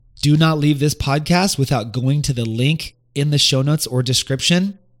Do not leave this podcast without going to the link in the show notes or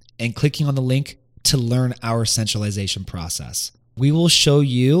description and clicking on the link to learn our centralization process. We will show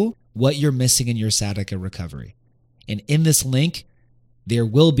you what you're missing in your sciatica recovery. And in this link, there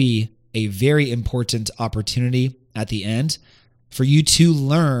will be a very important opportunity at the end for you to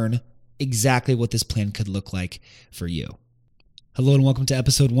learn exactly what this plan could look like for you. Hello and welcome to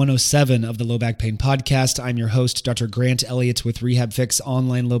episode 107 of the Low Back Pain Podcast. I'm your host, Dr. Grant Elliott with Rehab Fix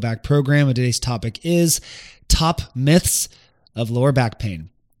online low back program. And today's topic is top myths of lower back pain.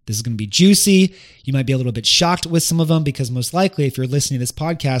 This is going to be juicy. You might be a little bit shocked with some of them because most likely if you're listening to this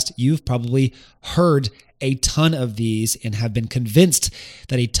podcast, you've probably heard a ton of these and have been convinced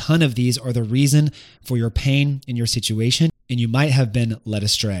that a ton of these are the reason for your pain in your situation, and you might have been led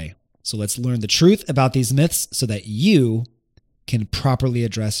astray. So let's learn the truth about these myths so that you can properly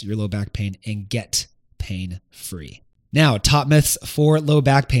address your low back pain and get pain-free. Now, top myths for low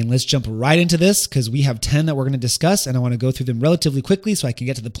back pain. Let's jump right into this because we have 10 that we're going to discuss, and I want to go through them relatively quickly so I can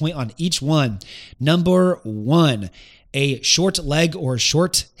get to the point on each one. Number one, a short leg or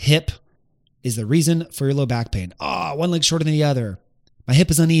short hip is the reason for your low back pain. One leg shorter than the other. My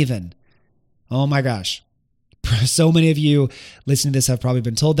hip is uneven. Oh my gosh. So many of you listening to this have probably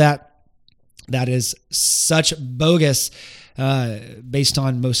been told that. That is such bogus. Based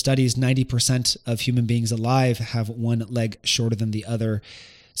on most studies, 90% of human beings alive have one leg shorter than the other.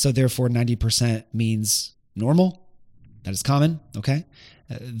 So therefore, 90% means normal. That is common, okay?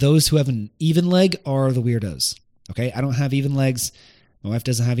 Those who have an even leg are the weirdos, okay? I don't have even legs. My wife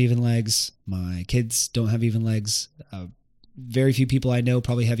doesn't have even legs. My kids don't have even legs. Very few people I know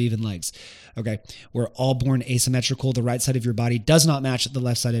probably have even legs. Okay, we're all born asymmetrical. The right side of your body does not match the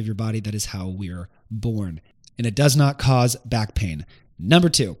left side of your body. That is how we're born. And it does not cause back pain. Number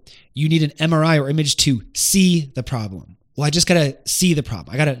two, you need an MRI or image to see the problem. Well, I just got to see the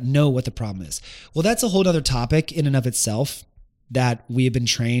problem. I got to know what the problem is. Well, that's a whole other topic in and of itself that we have been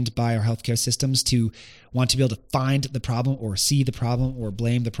trained by our healthcare systems to want to be able to find the problem or see the problem or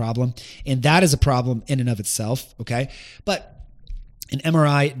blame the problem. And that is a problem in and of itself, okay? But an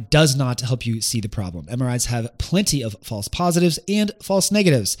MRI does not help you see the problem. MRIs have plenty of false positives and false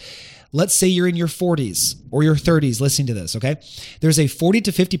negatives. Let's say you're in your 40s or your 30s listening to this, okay? There's a 40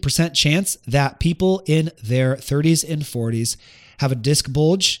 to 50% chance that people in their 30s and 40s have a disc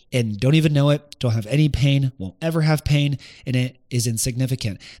bulge and don't even know it, don't have any pain, won't ever have pain, and it is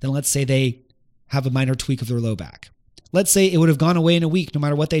insignificant. Then let's say they have a minor tweak of their low back. Let's say it would have gone away in a week no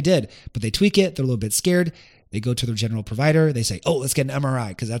matter what they did, but they tweak it, they're a little bit scared. They go to their general provider. They say, let's get an MRI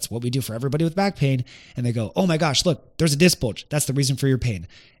because that's what we do for everybody with back pain. And they go, oh my gosh, look, there's a disc bulge. That's the reason for your pain.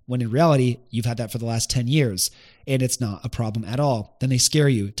 When in reality, you've had that for the last 10 years and it's not a problem at all. Then they scare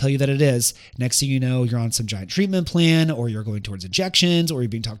you, tell you that it is. Next thing you know, you're on some giant treatment plan or you're going towards injections or you're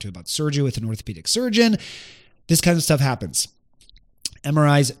being talked to about surgery with an orthopedic surgeon. This kind of stuff happens.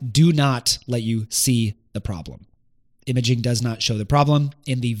 MRIs do not let you see the problem. Imaging does not show the problem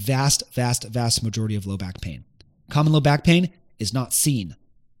in the vast majority of low back pain. Common low back pain is not seen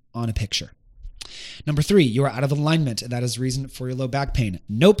on a picture. Number three, you are out of alignment, and that is the reason for your low back pain.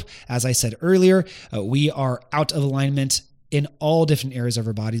 Nope. As I said earlier, we are out of alignment in all different areas of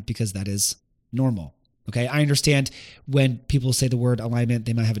our bodies because that is normal. Okay, I understand when people say the word alignment,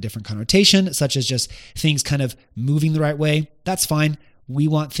 they might have a different connotation, such as just things kind of moving the right way. That's fine. We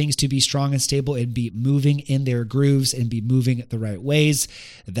want things to be strong and stable and be moving in their grooves and be moving the right ways.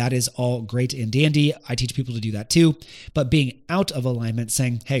 That is all great and dandy. I teach people to do that too. But being out of alignment,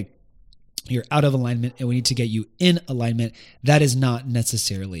 saying, hey, you're out of alignment and we need to get you in alignment, that is not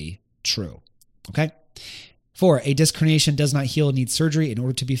necessarily true. Okay? 4, a disc herniation does not heal and needs surgery in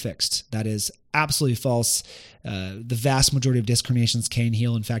order to be fixed. That is absolutely false. The vast majority of disc herniations can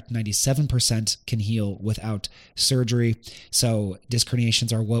heal. In fact, 97% can heal without surgery. So disc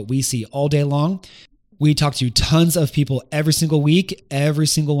herniations are what we see all day long. We talk to tons of people every single week, every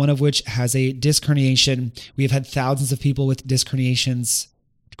single one of which has a disc herniation. We have had thousands of people with disc herniations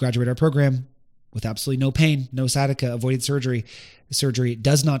graduate our program with absolutely no pain, no sciatica, avoided surgery. Surgery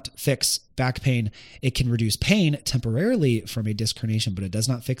does not fix back pain. It can reduce pain temporarily from a disc herniation, but it does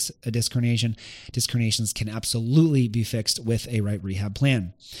not fix a disc herniation. Disc herniations can absolutely be fixed with a right rehab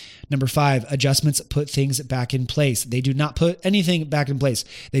plan. Number 5, adjustments put things back in place. They do not put anything back in place.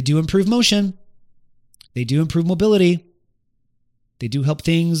 They do improve motion. They do improve mobility. They do help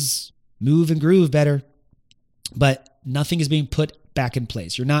things move and groove better, but nothing is being put back in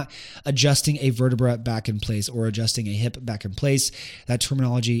place. You're not adjusting a vertebra back in place or adjusting a hip back in place. That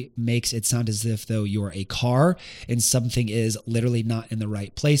terminology makes it sound as if though you're a car and something is literally not in the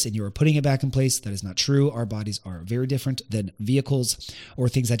right place and you are putting it back in place. That is not true. Our bodies are very different than vehicles or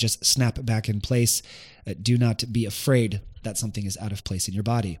things that just snap back in place. Do not be afraid that something is out of place in your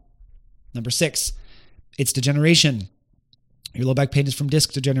body. Number 6, it's degeneration. Your low back pain is from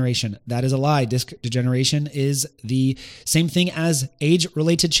disc degeneration. That is a lie. Disc degeneration is the same thing as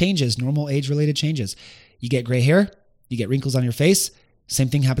age-related changes, normal age-related changes. You get gray hair, you get wrinkles on your face, same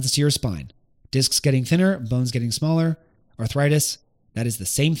thing happens to your spine. Discs getting thinner, bones getting smaller, arthritis, that is the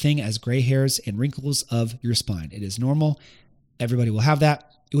same thing as gray hairs and wrinkles of your spine. It is normal. Everybody will have that.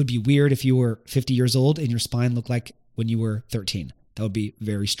 It would be weird if you were 50 years old and your spine looked like when you were 13. That would be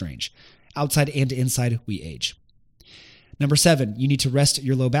very strange. Outside and inside, we age. Number 7, you need to rest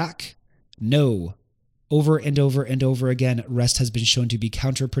your low back. No. Over and over and over again, rest has been shown to be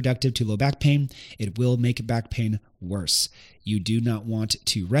counterproductive to low back pain. It will make back pain worse. You do not want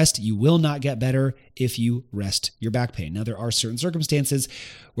to rest. You will not get better if you rest your back pain. Now, there are certain circumstances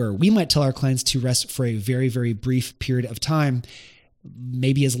where we might tell our clients to rest for a very, very brief period of time,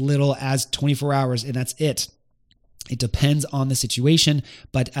 maybe as little as 24 hours, and that's it. It depends on the situation,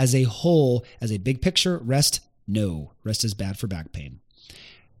 but as a whole, as a big picture, rest, no. Rest is bad for back pain.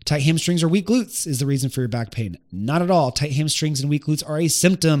 Tight hamstrings or weak glutes is the reason for your back pain. Not at all. Tight hamstrings and weak glutes are a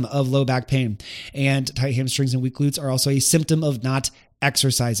symptom of low back pain. And tight hamstrings and weak glutes are also a symptom of not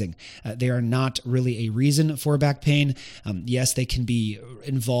exercising. They are not really a reason for back pain. Yes, they can be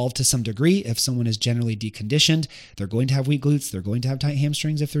involved to some degree. If someone is generally deconditioned, they're going to have weak glutes. They're going to have tight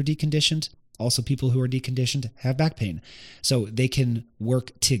hamstrings if they're deconditioned. Also, people who are deconditioned have back pain. So they can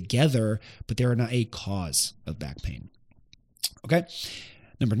work together, but they are not a cause of back pain. Okay.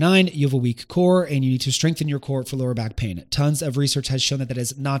 Number 9, you have a weak core and you need to strengthen your core for lower back pain. Tons of research has shown that that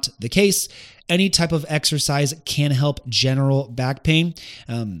is not the case. Any type of exercise can help general back pain.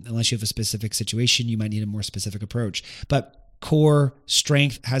 Unless you have a specific situation, you might need a more specific approach. But core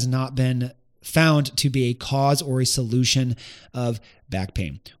strength has not been found to be a cause or a solution of back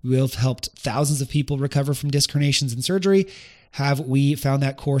pain. We have helped thousands of people recover from disc herniations and surgery. Have we found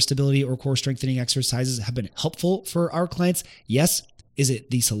that core stability or core strengthening exercises have been helpful for our clients? Yes. Is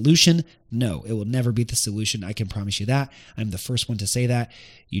it the solution? No, it will never be the solution. I can promise you that. I'm the first one to say that.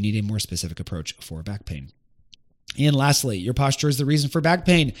 You need a more specific approach for back pain. And lastly, your posture is the reason for back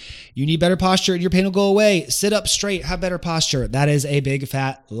pain. You need better posture and your pain will go away. Sit up straight, have better posture. That is a big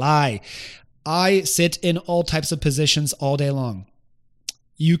fat lie. I sit in all types of positions all day long.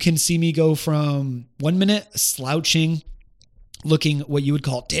 You can see me go from 1 minute slouching, looking what you would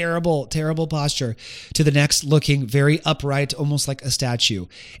call terrible posture, to the next looking very upright, almost like a statue,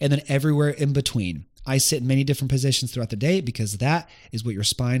 and then everywhere in between. I sit in many different positions throughout the day because that is what your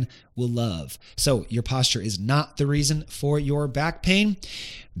spine will love. So your posture is not the reason for your back pain.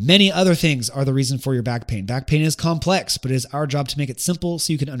 Many other things are the reason for your back pain. Back pain is complex, but it is our job to make it simple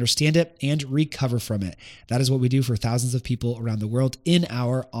so you can understand it and recover from it. That is what we do for thousands of people around the world in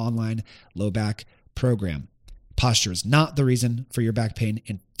our online low back program. Posture is not the reason for your back pain,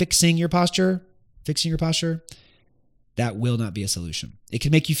 and fixing your posture, that will not be a solution. It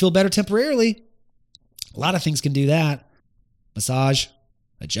can make you feel better temporarily. A lot of things can do that. Massage,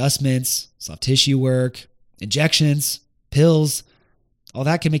 adjustments, soft tissue work, injections, pills, all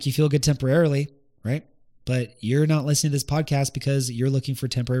that can make you feel good temporarily, right? But you're not listening to this podcast because you're looking for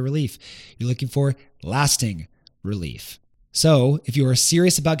temporary relief. You're looking for lasting relief. So if you are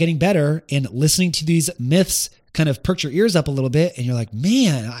serious about getting better and listening to these myths kind of perk your ears up a little bit and you're like,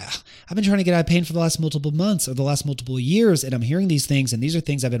 man, I've been trying to get out of pain for the last multiple months or the last multiple years, and I'm hearing these things, and these are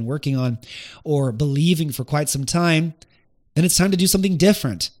things I've been working on or believing for quite some time, then it's time to do something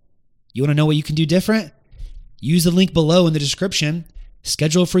different. You want to know what you can do different? Use the link below in the description.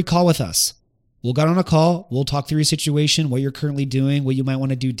 Schedule a free call with us. We'll get on a call. We'll talk through your situation, what you're currently doing, what you might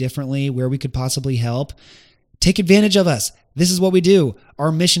want to do differently, where we could possibly help. Take advantage of us. This is what we do.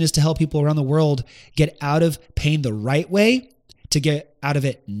 Our mission is to help people around the world get out of pain the right way, to get out of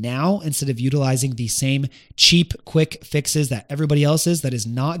it now instead of utilizing the same cheap, quick fixes that everybody else is, that is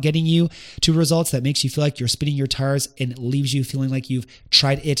not getting you to results, that makes you feel like you're spinning your tires and leaves you feeling like you've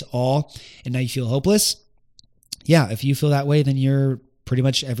tried it all and now you feel hopeless. Yeah, if you feel that way, then you're pretty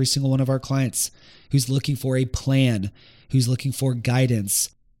much every single one of our clients who's looking for a plan, who's looking for guidance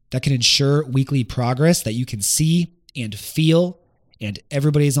that can ensure weekly progress that you can see and feel, and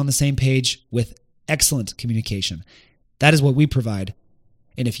everybody is on the same page with excellent communication. That is what we provide.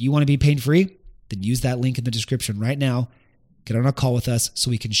 And if you want to be pain-free, then use that link in the description right now. Get on a call with us so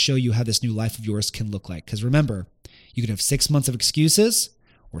we can show you how this new life of yours can look like. Because remember, You could have 6 months of excuses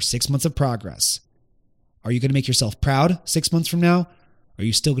or 6 months of progress. Are you going to make yourself proud 6 months from now? Or are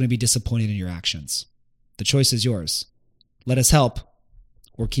you still going to be disappointed in your actions? The choice is yours. Let us help,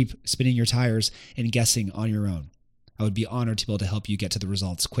 or keep spinning your tires and guessing on your own. I would be honored to be able to help you get to the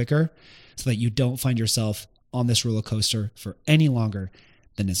results quicker so that you don't find yourself on this roller coaster for any longer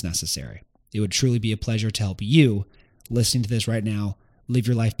than is necessary. It would truly be a pleasure to help you listening to this right now live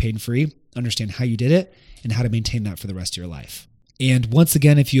your life pain-free, understand how you did it, and how to maintain that for the rest of your life. And once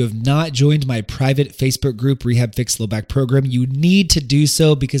again, if you have not joined my private Facebook group, Rehab Fix Low Back Program, you need to do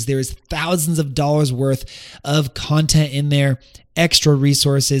so because there is thousands of dollars worth of content in there, extra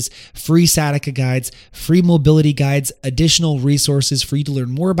resources, free sciatica guides, free mobility guides, additional resources for you to learn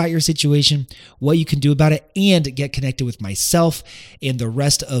more about your situation, what you can do about it, and get connected with myself and the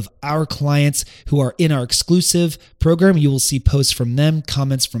rest of our clients who are in our exclusive program. You will see posts from them,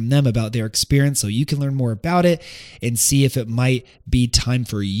 comments from them about their experience so you can learn more about it and see if it might be time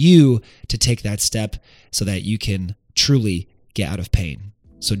for you to take that step so that you can truly get out of pain.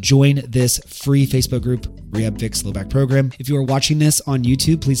 So join this free Facebook group, Rehab Fix Low Back Program. If you are watching this on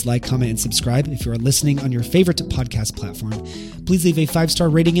YouTube, please like, comment, and subscribe. If you are listening on your favorite podcast platform, please leave a 5-star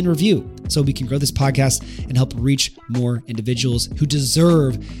rating and review so we can grow this podcast and help reach more individuals who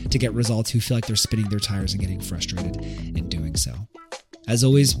deserve to get results, who feel like they're spinning their tires and getting frustrated in doing so. As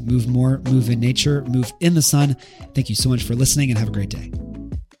always, move more, move in nature, move in the sun. Thank you so much for listening and have a great day.